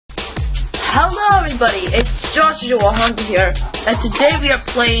Hello everybody, it's Joshua Hunter here, and today we are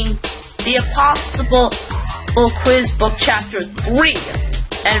playing The Impossible Quiz Book Chapter 3.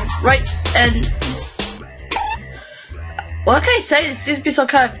 And what can I say? This seems to be some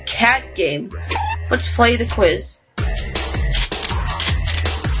kind of cat game. Let's play the quiz.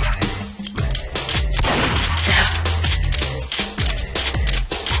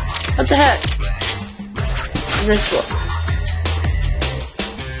 What the heck? This one.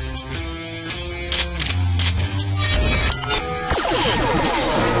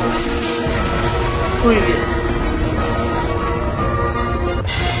 Preview.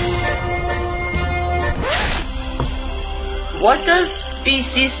 What does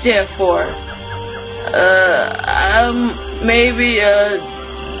BC stand for? Maybe,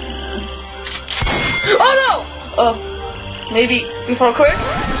 oh no! Maybe before quiz?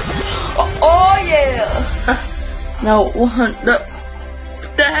 Oh yeah! No, what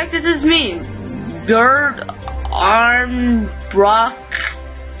the heck does this mean? Bird, arm, brock,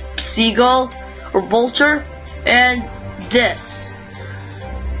 seagull, or vulture? And this.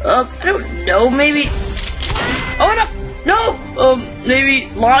 I don't know, maybe. Oh no! No! Maybe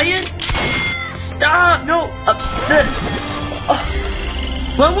lion? Stop! No!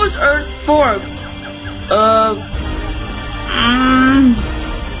 When was Earth formed?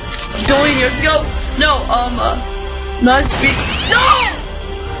 Billion years ago? No, not speak. No!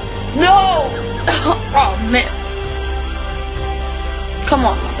 No! Oh man. Come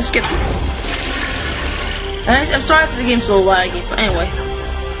on, let's skip it. I'm sorry if the game's a little laggy, but anyway.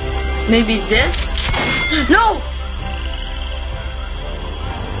 Maybe this? No!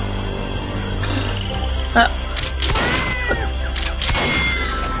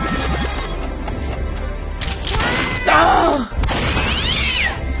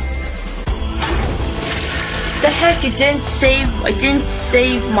 The heck, it didn't save. I didn't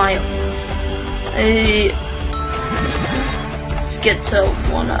save my. Let's get to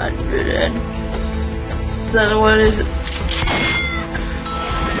 100 and. So what is it?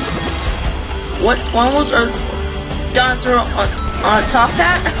 When was Earth dinosaur on a top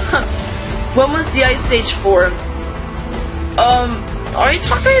hat? When was the Ice Age formed? Are you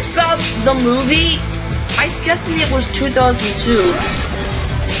talking about the movie? I'm guessing it was 2002.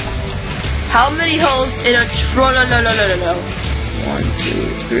 How many holes in a no. 1, 2,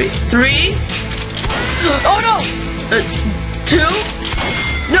 3. 3? Oh no! 2?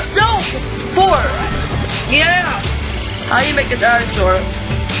 No! 4! Yeah! How do you make a dinosaur?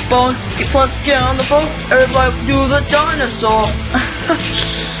 Bones plus get on the boat. Everybody do the dinosaur.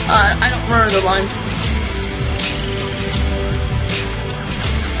 I don't remember the lines.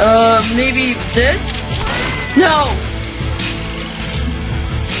 Maybe this? No!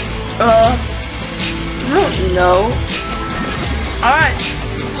 I don't know. Alright.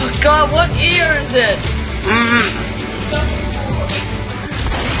 Oh god, what year is it?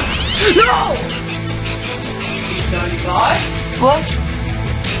 No! 95? What?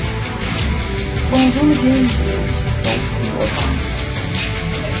 Well, do it again.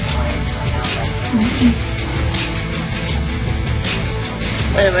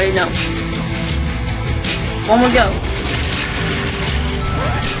 Anyway, no. One more go.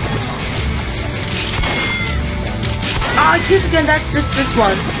 Ah, oh, choose again. That's this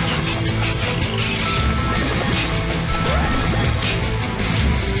one.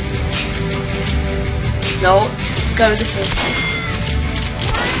 No, let's go this way.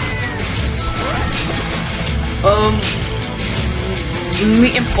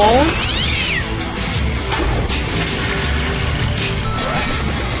 Meat and bones.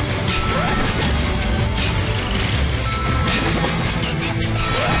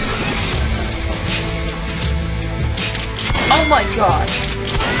 Oh my god.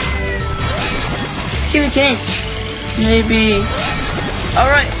 Here we can't. Maybe.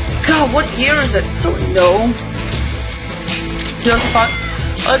 Alright. God, what year is it? I don't know.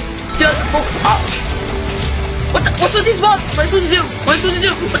 2005. 2004. What's with these bugs? What am I supposed to do? What am I supposed to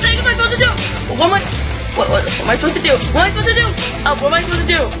do? What the heck am I supposed to do? What am I supposed to do? What am I supposed to do? What am I supposed to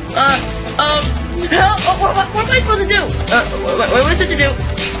do? Hell, what am I supposed to do? What am I supposed to do?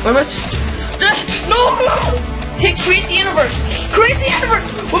 What am I supposed to do? No! Hey, create the universe! Create the universe!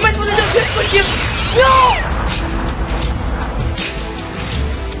 What am I supposed to do? No!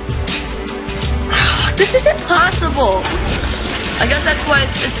 This is impossible! I guess that's why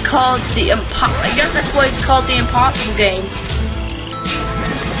it's called the Impossible game.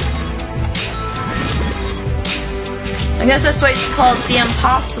 I guess that's why it's called the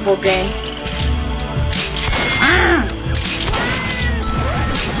Impossible game.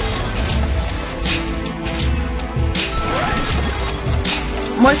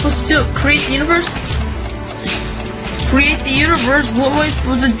 am I supposed to do? Create the universe? Create the universe? What am I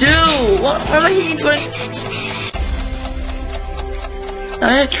supposed to do? What am I doing?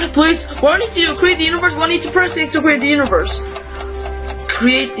 Please, what do I need to do? Create the universe? What do I need to press to create the universe?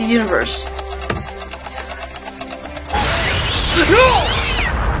 Create the universe. No!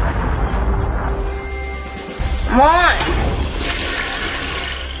 Come on!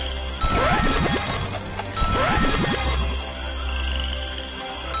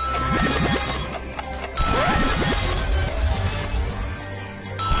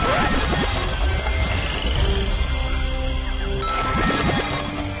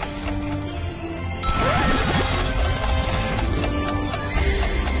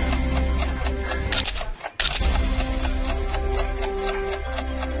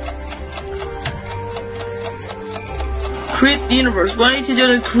 Create the universe. What I need to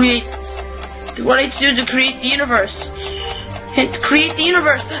do to create? What I need to do to create the universe? Hint. Create the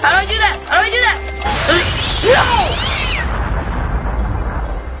universe. How do I do that? How do I do that? No!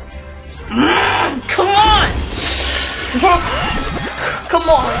 Come on! Come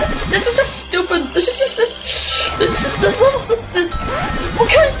on! This is a stupid. This level. This. What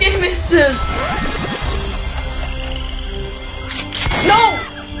kind of game is this? No!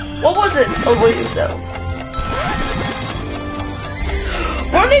 What was it? Oh wait, no.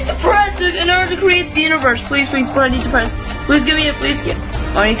 What do I need to press in order to create the universe? Please, what I need to press? Please give me it, please give.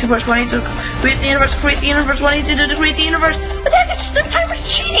 What I need to press, what I need to create the universe, what I need to do to create the universe. The timer's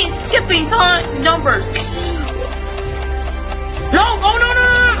cheating, skipping time numbers. No, oh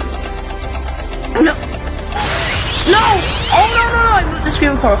no. No. No! Oh no, I moved the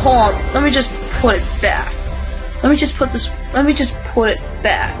screen recorder. Hold on. Let me just put it back. Let me just put it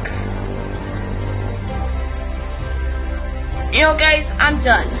back. You know, guys, I'm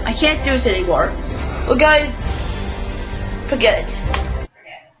done. I can't do this anymore. Well, guys, forget it.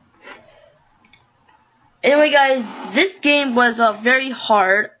 Anyway, guys, this game was very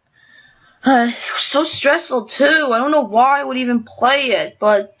hard. So stressful too. I don't know why I would even play it,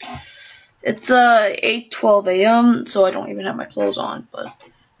 but it's 8:12 a.m. so I don't even have my clothes on. But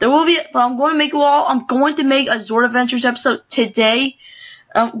there will be. But I'm going to make a Zord Adventures episode today.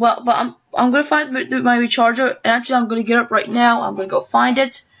 I'm gonna find my recharger, and actually I'm gonna get up right now. I'm gonna go find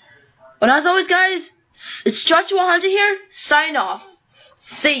it. But as always, guys, it's Joshua Hunter here. Sign off.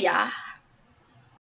 See ya.